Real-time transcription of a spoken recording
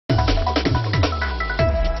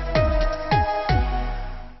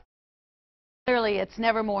really, it's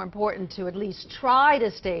never more important to at least try to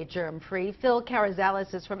stay germ-free. Phil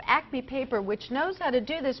Carrizales is from Acme Paper, which knows how to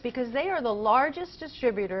do this because they are the largest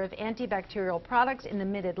distributor of antibacterial products in the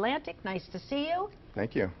Mid-Atlantic. Nice to see you.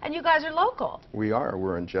 Thank you. And you guys are local. We are.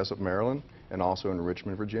 We're in Jessup, Maryland, and also in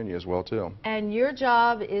Richmond, Virginia as well, too. And your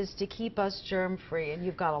job is to keep us germ-free, and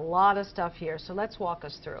you've got a lot of stuff here, so let's walk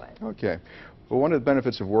us through it. Okay. Well, one of the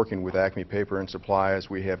benefits of working with Acme Paper and Supply is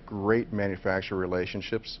we have great manufacturer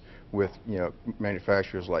relationships with,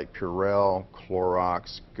 manufacturers like Purell,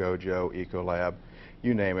 Clorox, Gojo, Ecolab,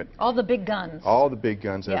 you name it. All the big guns. All the big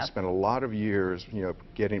guns that Yeah. have spent a lot of years,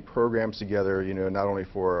 getting programs together, not only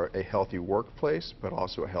for a healthy workplace, but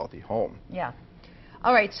also a healthy home. Yeah.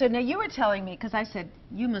 All right, so now you were telling me, because I said,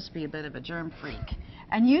 you must be a bit of a germ freak.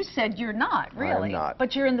 And you said you're not, really. I'm not.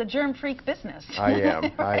 But you're in the germ freak business. I am,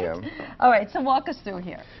 right? I am. All right, so walk us through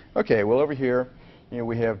here. Okay, well over here,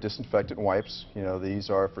 we have disinfectant wipes. These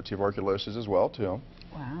are for tuberculosis as well, too.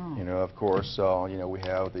 Wow. Of course, we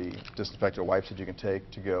have the disinfectant wipes that you can take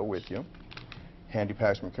to go with you. Handy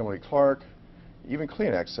packs from Kimberly-Clark. Even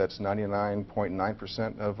Kleenex, that's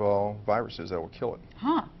 99.9% of all viruses that will kill it.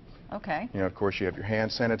 Huh. Okay. Of course, you have your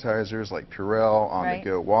hand sanitizers like Purell,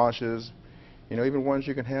 on-the-go washes. Even ones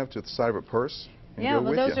you can have to the side of a purse. And yeah, go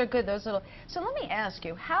well, with those you. are good. Those little. So let me ask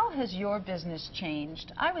you, how has your business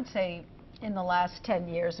changed? I would say in the last 10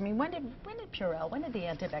 years. I mean, when did Purell, when did the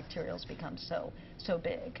antibacterials become so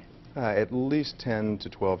big? At least 10 to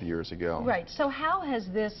 12 years ago. Right. So how has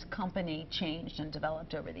this company changed and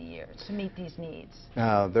developed over the years to meet these needs?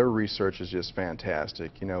 Their research is just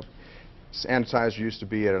fantastic. Sanitizer used to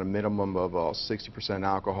be at a minimum of 60%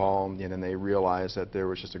 alcohol, and then they realized that there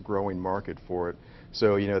was just a growing market for it.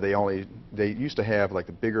 So, they used to have like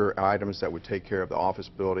the bigger items that would take care of the office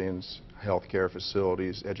buildings, healthcare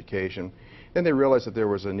facilities, education. Then they realized that there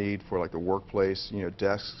was a need for like the workplace,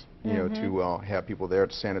 desks, to have people there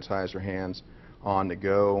to sanitize their hands on the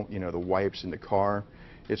go, the wipes in the car.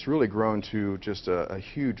 It's really grown to just a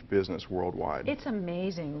huge business worldwide. It's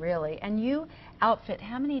amazing, really. And you outfit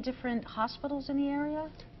how many different hospitals in the area?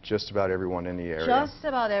 Just about everyone in the area. Just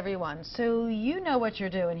about everyone. So you know what you're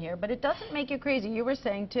doing here, but it doesn't make you crazy. You were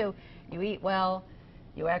saying, too, you eat well,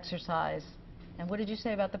 you exercise. And what did you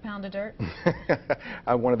say about the pound of dirt?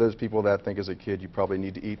 I'm one of those people that think as a kid you probably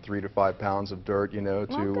need to eat 3 to 5 pounds of dirt,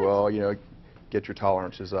 to get your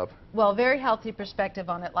tolerances up. Well, very healthy perspective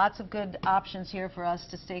on it. Lots of good options here for us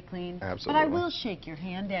to stay clean. Absolutely. But I will shake your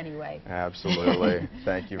hand anyway. Absolutely.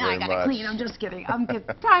 Thank you very much. I gotta clean. I'm just kidding. I'm good.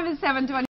 Time is 7:20.